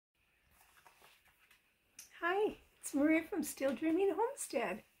Hi, it's Maria from Still Dreaming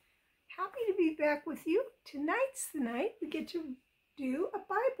Homestead. Happy to be back with you. Tonight's the night we get to do a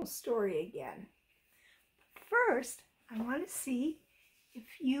Bible story again. First, I want to see if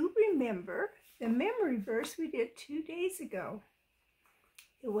you remember the memory verse we did 2 days ago.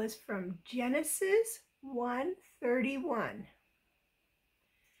 It was from Genesis 1:31.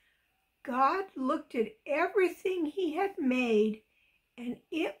 God looked at everything he had made, and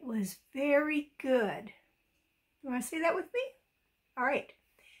it was very good. You want to say that with me? All right.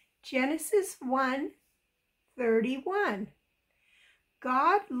 Genesis 1:31.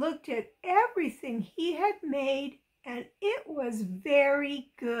 God looked at everything he had made, and it was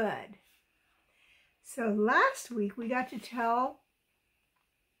very good. So last week we got to tell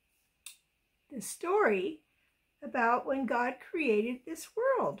the story about when God created this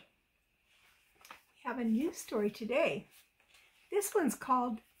world. We have a new story today. This one's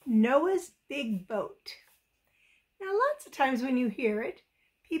called Noah's Big Boat. Now, lots of times when you hear it,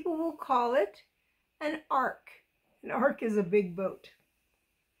 people will call it an ark. An ark is a big boat.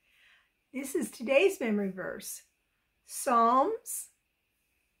 This is today's memory verse, Psalms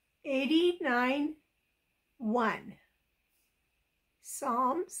 89:1.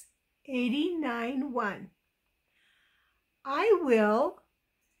 Psalms 89:1. I will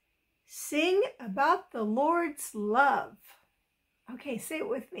sing about the Lord's love. Okay, say it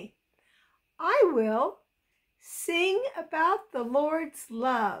with me. I will sing about the Lord's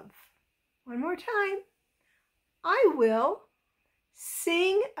love. One more time. I will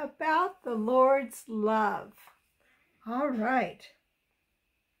sing about the Lord's love. All right.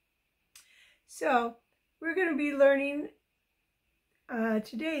 So we're going to be learning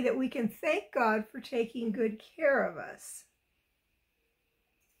today that we can thank God for taking good care of us.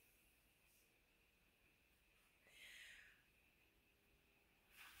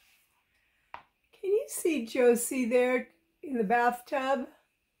 Can you see Josie there in the bathtub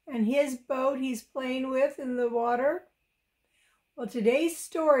and his boat he's playing with in the water? Well, today's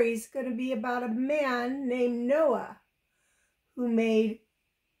story is going to be about a man named Noah who made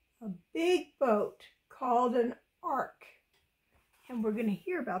a big boat called an ark. And we're going to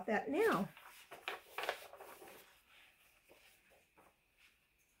hear about that now.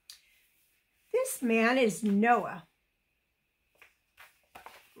 This man is Noah.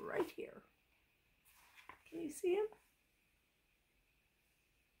 Right here. Can you see him?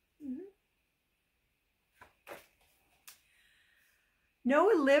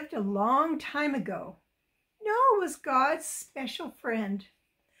 Noah lived a long time ago. Noah was God's special friend.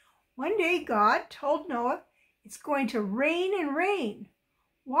 One day God told Noah, it's going to rain and rain.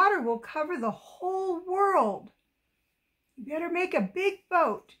 Water will cover the whole world. You better make a big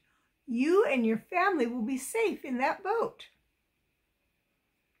boat. You and your family will be safe in that boat.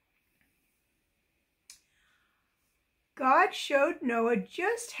 God showed Noah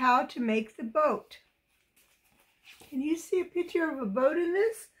just how to make the boat. Can you see a picture of a boat in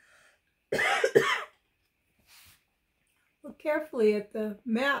this? Look carefully at the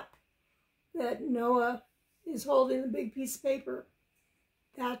map that Noah is holding, the big piece of paper.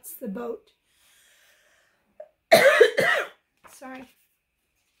 That's the boat. Sorry.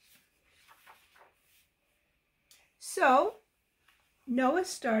 So, Noah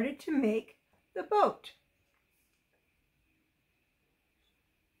started to make the boat.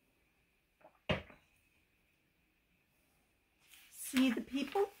 See the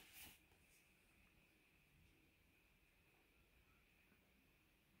people?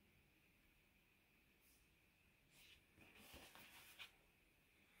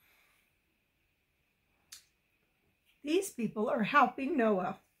 These people are helping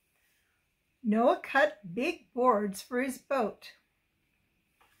Noah. Noah cut big boards for his boat.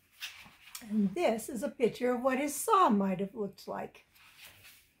 And this is a picture of what his saw might have looked like.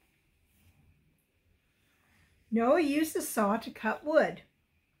 Noah used a saw to cut wood.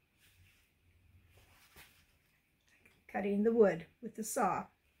 Cutting the wood with the saw.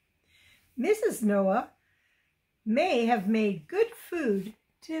 Mrs. Noah may have made good food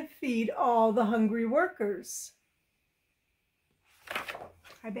to feed all the hungry workers.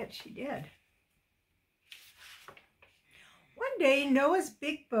 I bet she did. One day, Noah's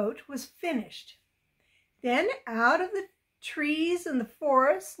big boat was finished. Then out of the trees and the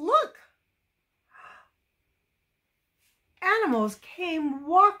forest, look! Animals came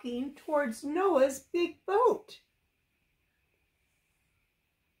walking towards Noah's big boat.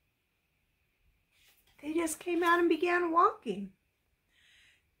 They just came out and began walking.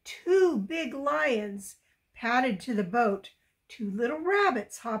 2 big lions padded to the boat. 2 little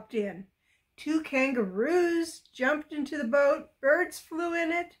rabbits hopped in. 2 kangaroos jumped into the boat. Birds flew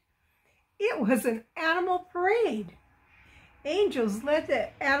in it. It was an animal parade. Angels led the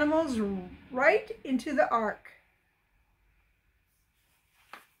animals right into the ark.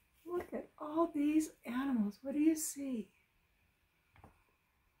 Look at all these animals. What do you see?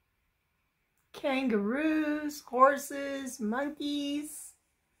 Kangaroos, horses, monkeys,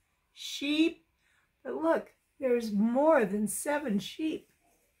 sheep. But look, there's more than 7 sheep.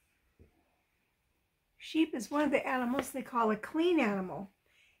 Sheep is one of the animals they call a clean animal.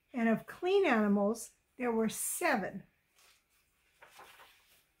 And of clean animals, there were 7.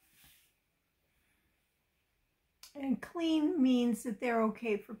 And clean means that they're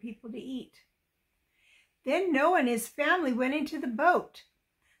okay for people to eat. Then Noah and his family went into the boat.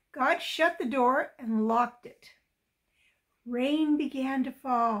 God shut the door and locked it. Rain began to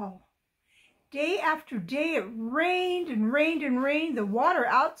fall. Day after day it rained and rained and rained. The water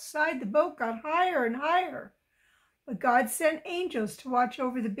outside the boat got higher and higher. But God sent angels to watch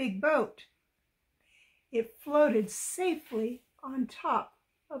over the big boat. It floated safely on top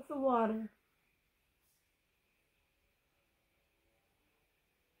of the water.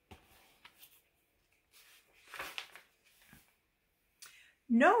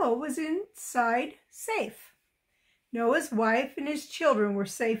 Noah was inside safe. Noah's wife and his children were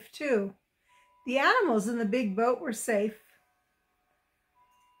safe too. The animals in the big boat were safe.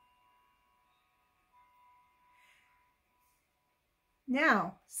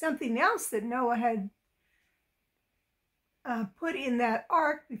 Now, something else that Noah had put in that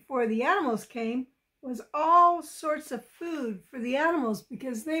ark before the animals came was all sorts of food for the animals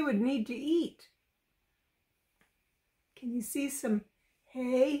because they would need to eat. Can you see some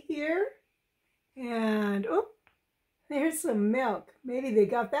hay here? And, oh, there's some milk. Maybe they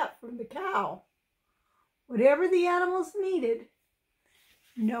got that from the cow. Whatever the animals needed,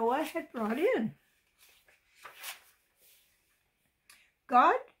 Noah had brought in.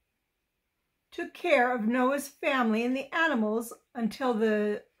 God took care of Noah's family and the animals until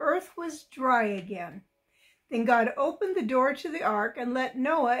the earth was dry again. Then God opened the door to the ark and let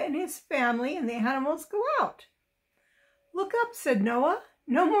Noah and his family and the animals go out. "Look up," said Noah.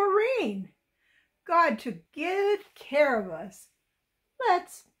 "No more rain." God took good care of us.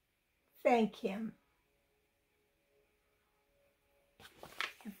 Let's thank him.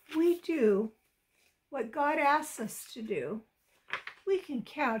 If we do what God asks us to do, we can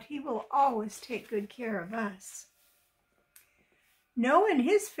count he will always take good care of us. Noah and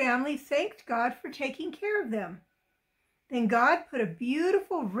his family thanked God for taking care of them. Then God put a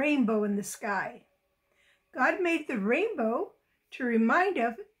beautiful rainbow in the sky. God made the rainbow to remind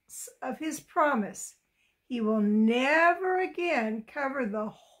us of his promise. He will never again cover the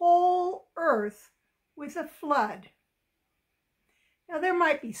whole earth with a flood. Now there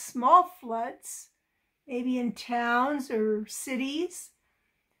might be small floods, maybe in towns or cities,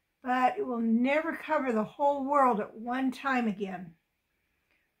 but it will never cover the whole world at one time again.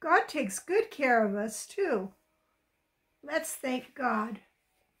 God takes good care of us too. Let's thank God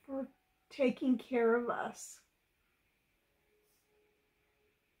for taking care of us.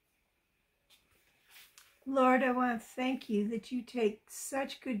 Lord, I want to thank you that you take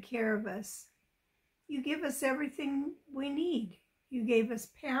such good care of us. You give us everything we need. You gave us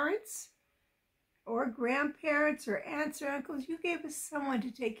parents or grandparents or aunts or uncles. You gave us someone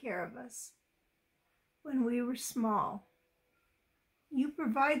to take care of us when we were small. You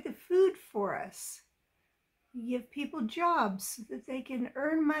provide the food for us. You give people jobs so that they can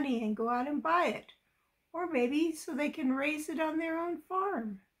earn money and go out and buy it, or maybe so they can raise it on their own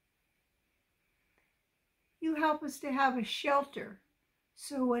farm. You help us to have a shelter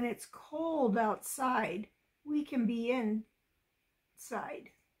so when it's cold outside, we can be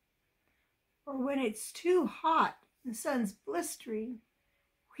inside. Or when it's too hot, the sun's blistering,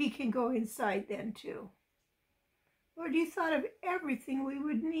 we can go inside then too. Lord, you thought of everything we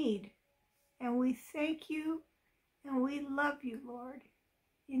would need, and we thank you and we love you, Lord.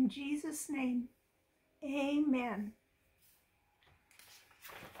 In Jesus' name, amen.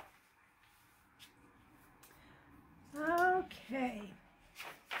 Okay.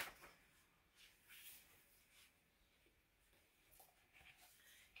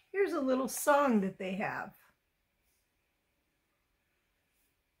 Here's a little song that they have.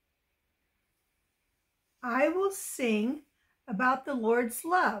 I will sing about the Lord's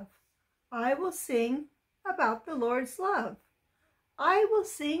love. I will sing about the Lord's love. I will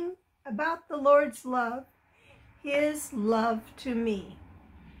sing about the Lord's love, his love to me.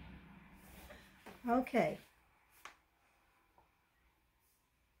 Okay.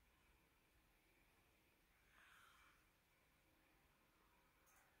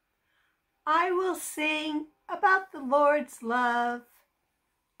 I will sing about the Lord's love.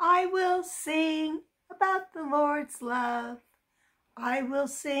 I I will sing about the Lord's love. I will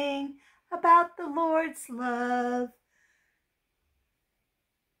sing about the Lord's love.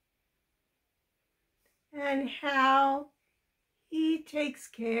 And how He takes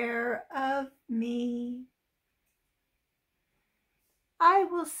care of me. I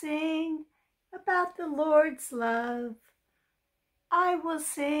will sing about the Lord's love. I will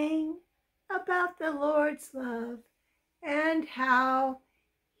sing about the Lord's love and how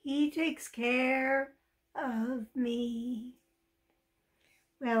He takes care of me.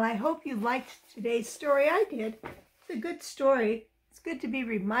 Well, I hope you liked today's story. I did. It's a good story. It's good to be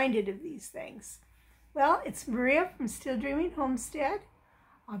reminded of these things. Well, it's Maria from Still Dreaming Homestead.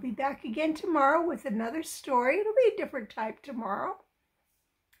 I'll be back again tomorrow with another story. It'll be a different type tomorrow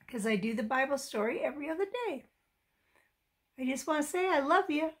because I do the Bible story every other day. I just want to say I love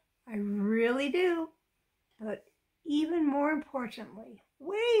you. I really do. But even more importantly,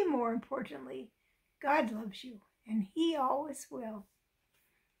 way more importantly, God loves you, and He always will.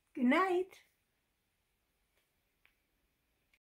 Good night.